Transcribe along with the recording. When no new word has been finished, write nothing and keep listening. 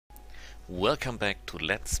Welcome back to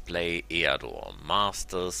Let's Play Eador,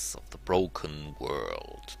 Masters of the Broken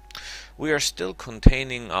World. We are still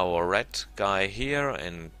containing our red guy here,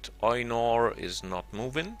 and Eador is not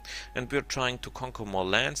moving, and we're trying to conquer more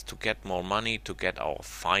lands to get more money, to get our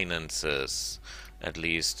finances at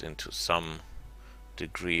least into some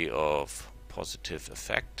degree of positive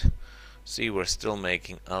effect. See, we're still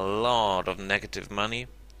making a lot of negative money,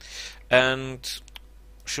 and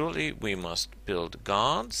surely we must build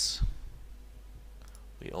guards.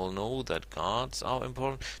 We all know that guards are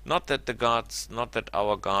important. Not that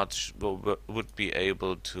our guards would be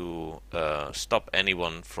able to stop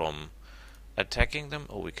anyone from attacking them.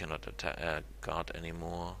 Oh, we cannot attack guard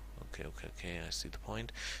anymore. Okay, I see the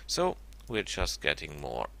point. So, we're just getting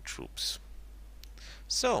more troops.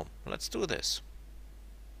 So, let's do this.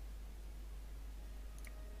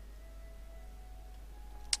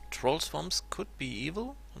 Troll swamps could be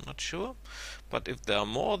evil, I'm not sure. But if there are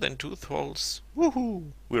more than 2 trolls,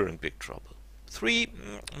 woohoo, we're in big trouble. 3,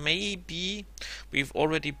 maybe. We've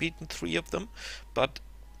already beaten 3 of them, but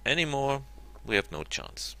anymore, we have no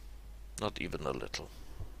chance. Not even a little.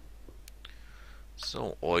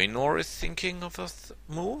 So, Eador is thinking of a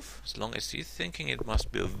move. As long as he's thinking, it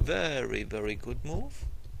must be a very, very good move.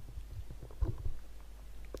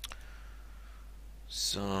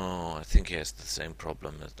 So, I think he has the same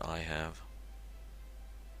problem that I have.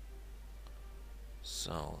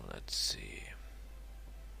 So, let's see.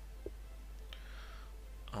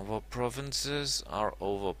 Our provinces are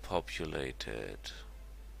overpopulated.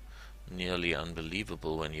 Nearly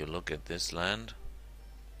unbelievable when you look at this land.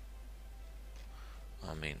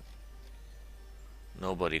 I mean,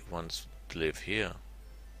 nobody wants to live here.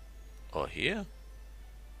 Or here?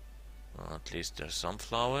 Well, at least there's some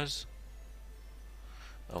flowers.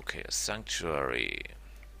 Okay, a sanctuary.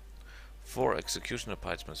 4 executioner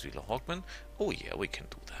Peitzman's Wheeler Hawkman. Oh yeah, we can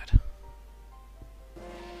do that.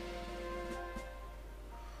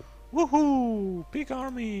 Woohoo! Big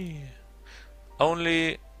army!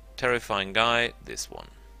 Only terrifying guy, this one.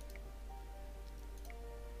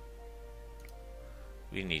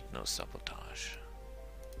 We need no sabotage.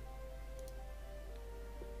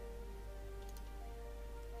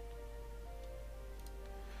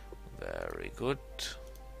 Very good.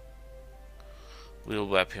 We'll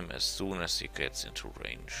whap him as soon as he gets into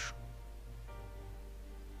range.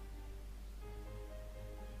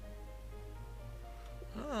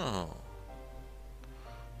 Oh.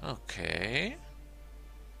 Okay.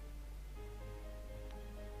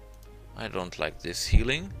 I don't like this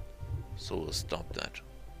healing, so we'll stop that.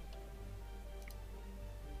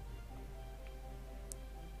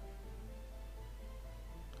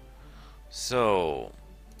 So,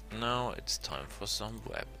 now it's time for some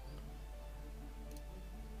web.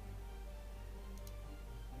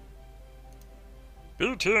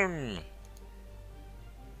 Beat him!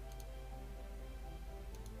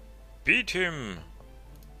 Beat him!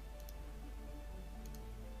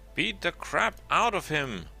 Beat the crap out of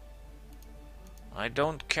him! I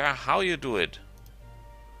don't care how you do it,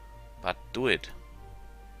 but do it.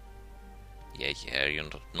 Yeah, you're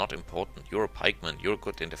not important. You're a pikeman, you're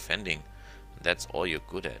good in defending. That's all you're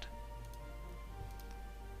good at.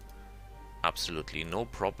 Absolutely no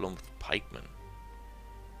problem with pikemen.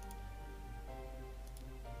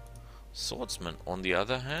 Swordsman, on the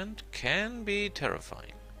other hand, can be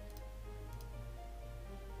terrifying.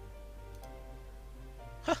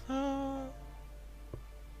 Haha!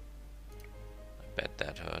 I bet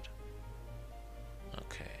that hurt.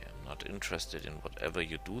 Okay, I'm not interested in whatever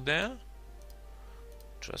you do there.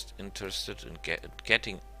 Just interested in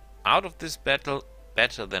getting out of this battle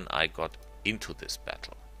better than I got into this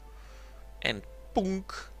battle. And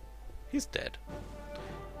boonk! He's dead.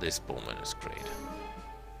 This bowman is great.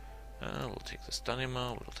 We'll take the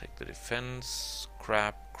stamina, we'll take the defense,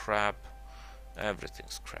 crap,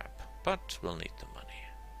 everything's crap. But we'll need the money.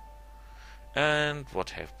 And what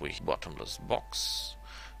have we? Bottomless box.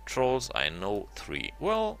 Trolls, I know 3.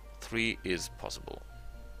 Well, 3 is possible.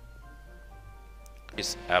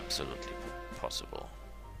 Is absolutely possible.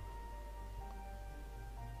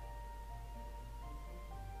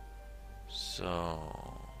 So,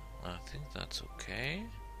 I think that's okay.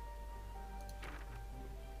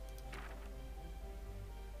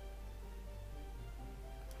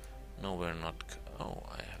 No, we're not. Oh,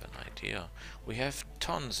 I have an idea. We have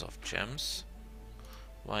tons of gems.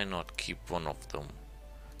 Why not keep one of them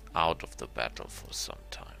out of the battle for some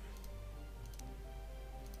time?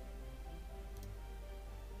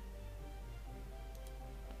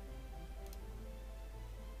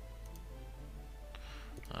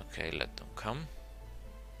 Okay, let them come.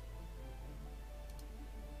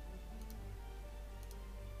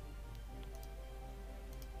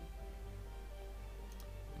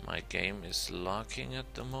 My game is locking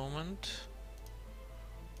at the moment.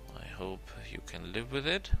 I hope you can live with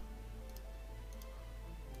it.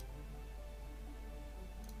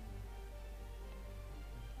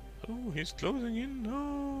 Oh, he's closing in.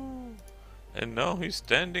 No. And now he's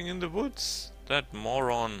standing in the woods. That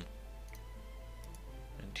moron.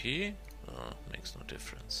 And he? Oh, makes no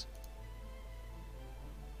difference.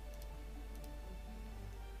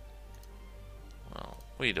 Well,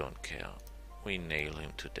 we don't care. We nail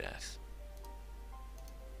him to death.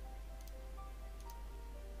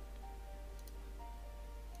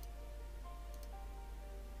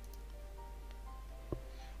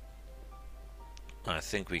 I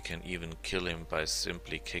think we can even kill him by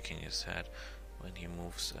simply kicking his head when he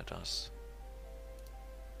moves at us.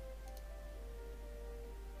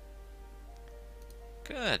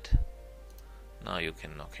 Good. Now you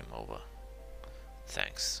can knock him over.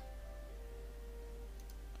 Thanks.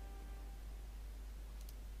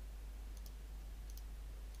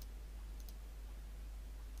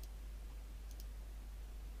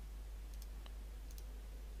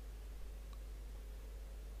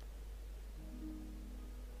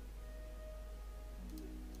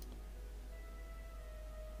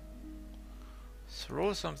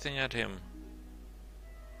 Throw something at him.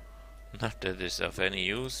 Not that it's of any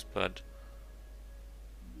use, but...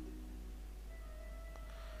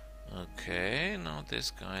 Okay, now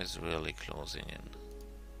this guy is really closing in.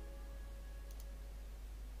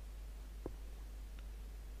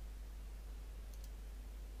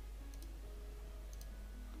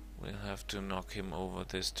 We'll have to knock him over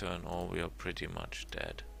this turn or we are pretty much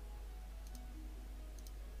dead.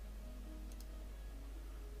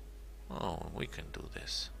 Oh, we can do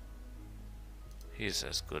this. He's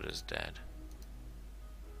as good as dead.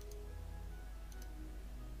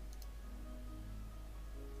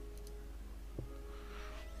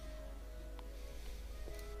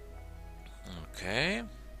 Okay,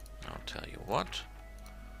 I'll tell you what.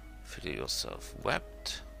 Feel yourself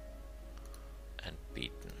wept and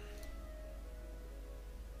beaten.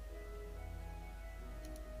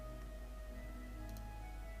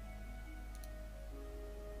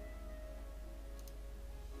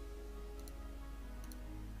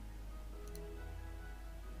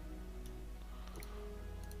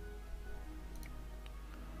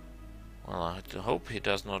 Well, I hope he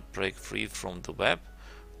does not break free from the web,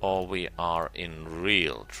 or we are in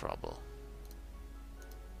real trouble.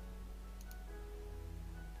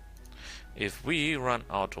 If we run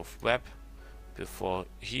out of web before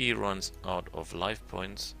he runs out of life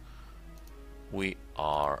points, we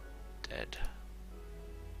are dead.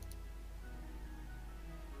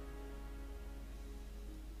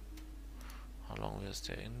 How long will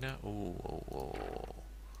stay in there? Ooh, oh, oh, oh.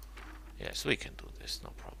 Yes, we can do this,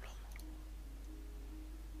 no problem.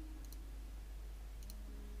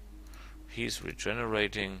 He's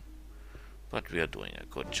regenerating, but we are doing a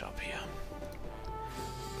good job here.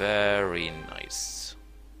 Very nice.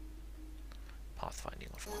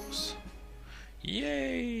 Pathfinding, of course.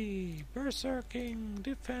 Yay! Berserking,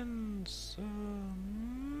 defense,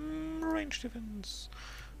 range defense,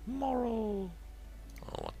 moral.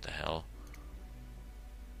 Oh, what the hell?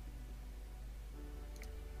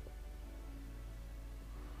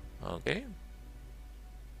 Okay.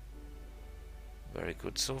 Very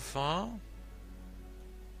good so far.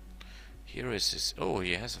 Here is his... Oh,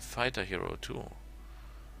 he has a fighter hero too.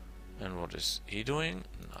 And what is he doing?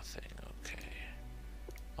 Nothing. Okay.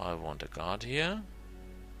 I want a guard here.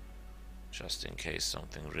 Just in case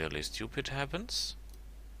something really stupid happens.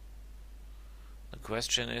 The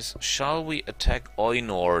question is, shall we attack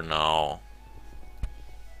Eador now?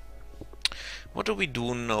 What do we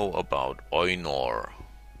know about Eador?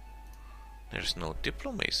 There's no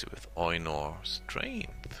diplomacy with Eador.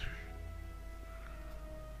 Strength.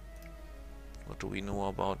 What do we know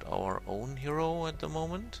about our own hero at the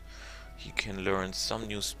moment? He can learn some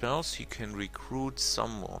new spells. He can recruit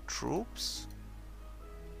some more troops.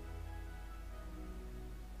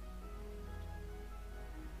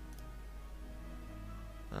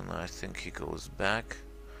 And I think he goes back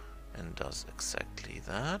and does exactly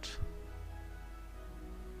that.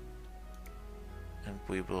 And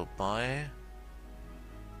we will buy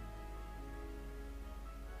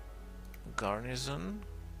garrison.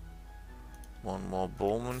 One more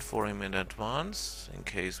bowman for him in advance, in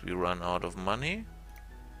case we run out of money.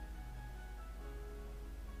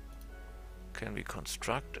 Can we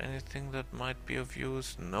construct anything that might be of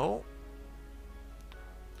use? No.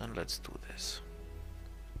 Then let's do this.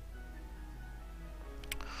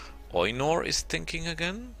 Eador is thinking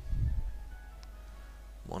again.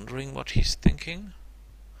 Wondering what he's thinking.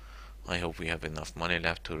 I hope we have enough money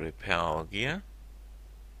left to repair our gear.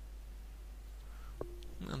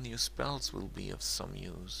 New spells will be of some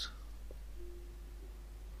use.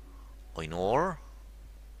 Eador,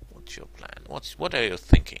 what's your plan? What are you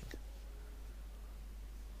thinking?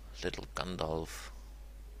 Little Gandalf.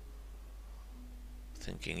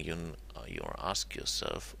 Thinking you ask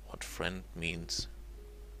yourself what friend means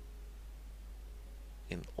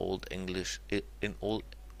in old English, in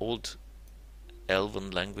old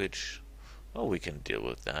Elven language. Oh, we can deal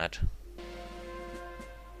with that.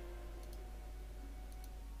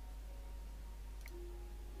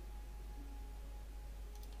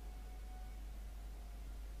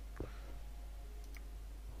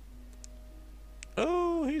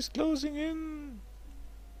 Oh, he's closing in.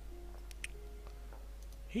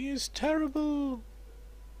 He is terrible.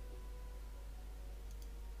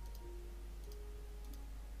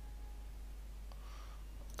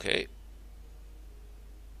 Okay.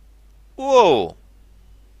 Whoa!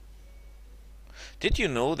 Did you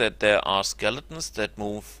know that there are skeletons that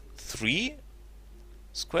move 3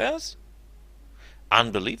 squares?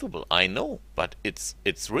 Unbelievable, I know, but it's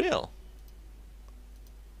real.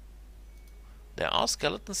 There are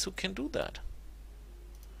skeletons who can do that.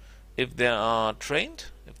 If they are trained,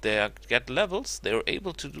 if they get levels, they are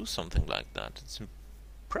able to do something like that. It's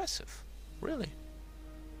impressive, really.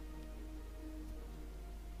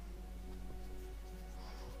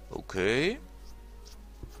 Okay.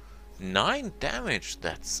 9 damage,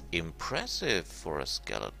 that's impressive for a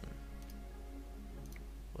skeleton.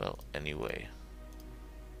 Well, anyway.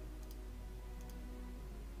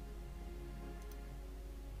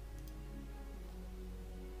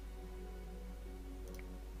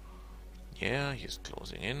 Yeah, he's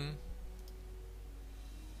closing in.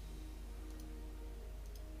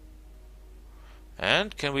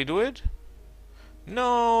 And can we do it?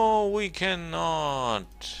 No, we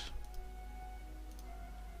cannot.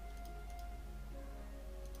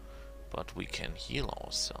 But we can heal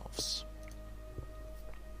ourselves.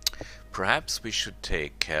 Perhaps we should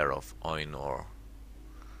take care of Eador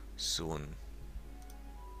soon.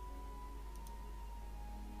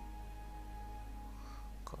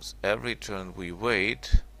 Because every turn we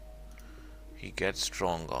wait, he gets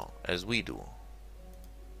stronger, as we do.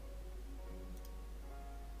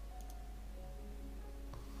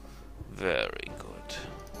 Very good.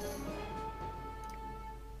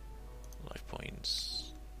 Life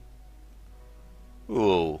points.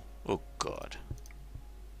 Whoa, oh god.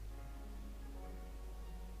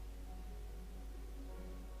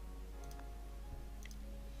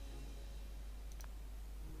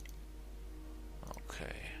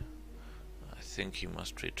 Okay. I think he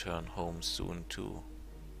must return home soon too.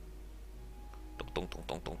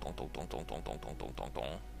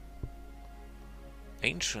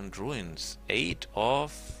 Ancient ruins, 8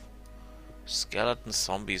 of skeleton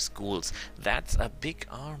zombie schools. That's a big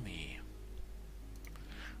army.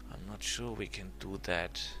 I'm not sure we can do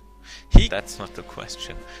that. That's not the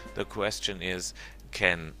question. The question is,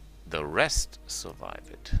 can the rest survive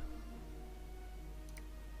it?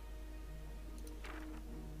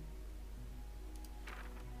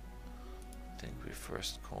 I think we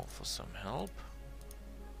first call for some help.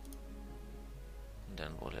 And then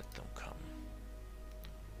we'll let them come.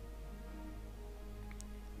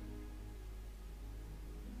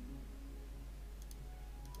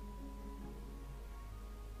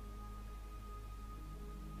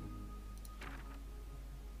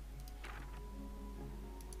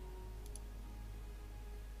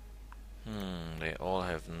 They all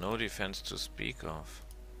have no defense to speak of.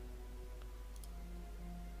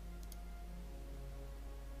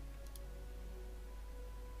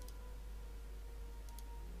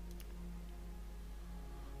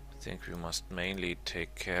 I think we must mainly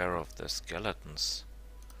take care of the skeletons.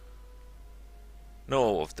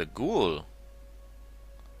 No, of the ghoul.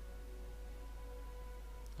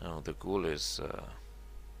 Oh, the ghoul is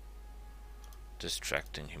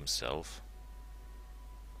distracting himself.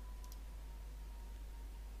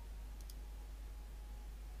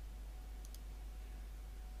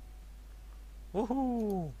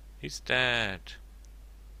 Woohoo! He's dead.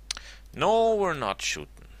 No, we're not shooting.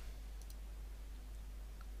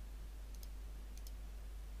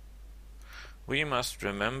 We must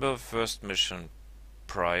remember first mission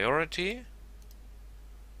priority.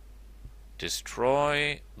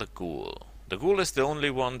 Destroy the ghoul. The ghoul is the only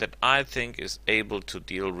one that I think is able to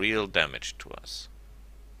deal real damage to us.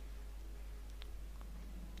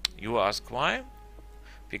 You ask why?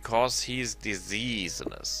 Because he's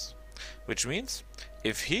diseaseless. Which means,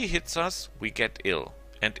 if he hits us, we get ill.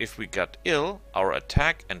 And if we get ill, our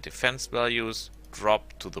attack and defense values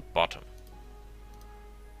drop to the bottom.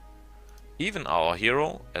 Even our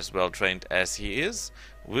hero, as well trained as he is,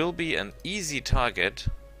 will be an easy target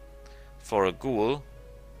for a ghoul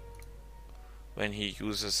when he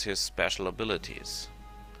uses his special abilities.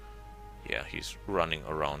 Yeah, he's running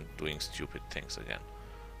around doing stupid things again.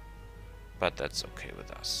 But that's okay with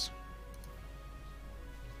us.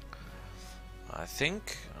 I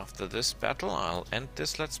think after this battle I'll end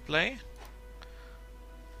this Let's Play.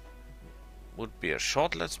 Would be a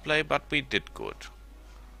short Let's Play, but we did good.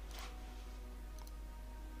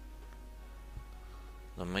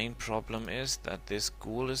 The main problem is that this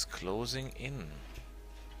ghoul is closing in.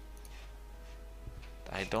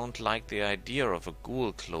 I don't like the idea of a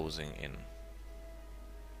ghoul closing in.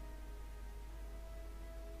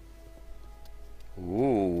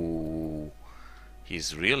 Ooh,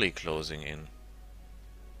 he's really closing in.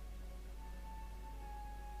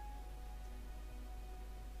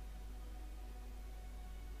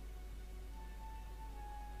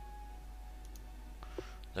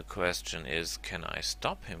 The question is, can I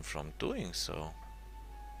stop him from doing so?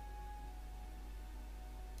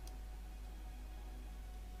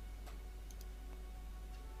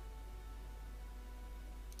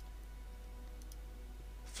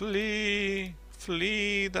 Flee!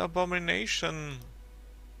 Flee the abomination!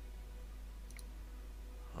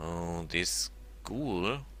 Oh, this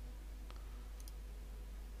ghoul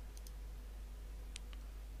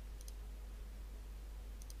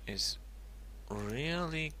is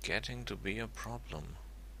really getting to be a problem.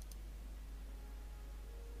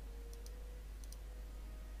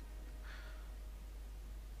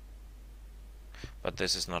 But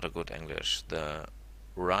this is not a good English. The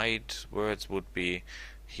right words would be,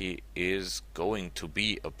 he is going to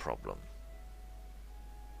be a problem.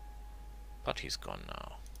 But he's gone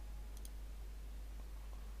now.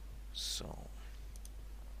 So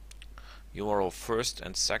you are our first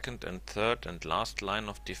and second and third and last line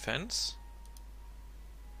of defense.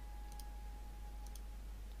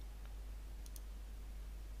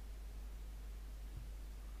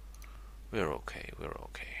 We're okay, we're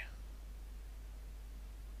okay.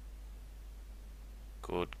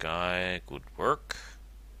 Good guy, good work.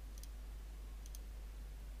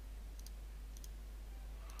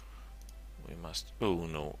 We must... Oh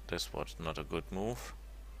no, this was not a good move.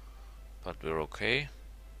 But we're okay.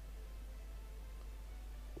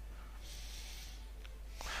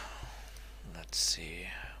 Let's see.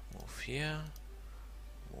 Move here.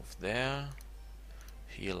 Move there.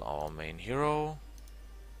 Heal our main hero,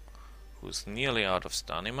 who's nearly out of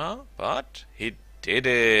stamina, but he did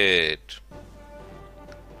it!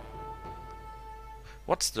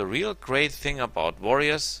 What's the real great thing about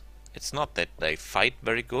warriors? It's not that they fight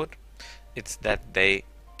very good, it's that they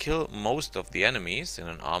kill most of the enemies in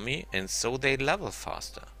an army, and so they level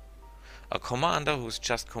faster. A commander who's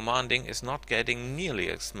just commanding is not getting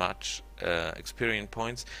nearly as much experience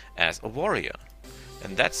points as a warrior,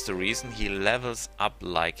 and that's the reason he levels up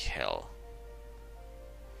like hell.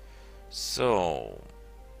 So,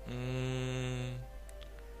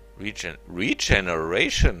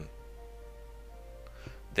 regeneration.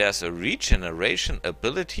 There's a regeneration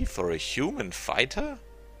ability for a human fighter?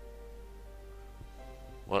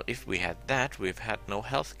 Well, if we had that, we've had no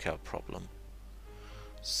healthcare problem.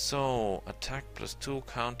 So, attack +2,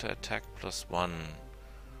 counter attack +1,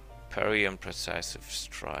 parry and precisive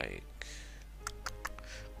strike.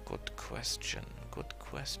 Good question, good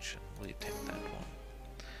question. Will you take that one?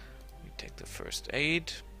 We take the first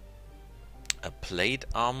aid. A plate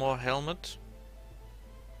armor helmet.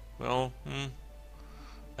 Well,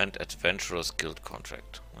 and adventurous guild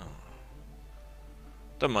contract. Oh.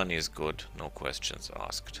 The money is good, no questions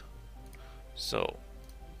asked. So,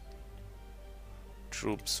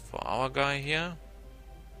 troops for our guy here.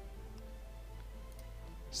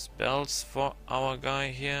 Spells for our guy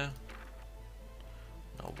here.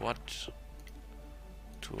 Now what?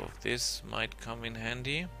 Two of this might come in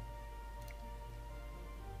handy.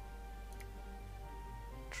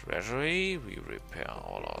 Treasury, we repair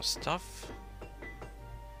all our stuff.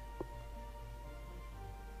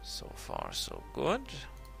 So far so good.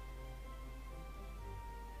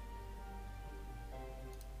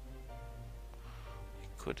 We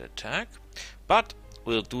could attack, but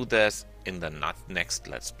we'll do this in the next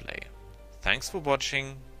Let's Play. Thanks for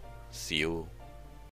watching. See you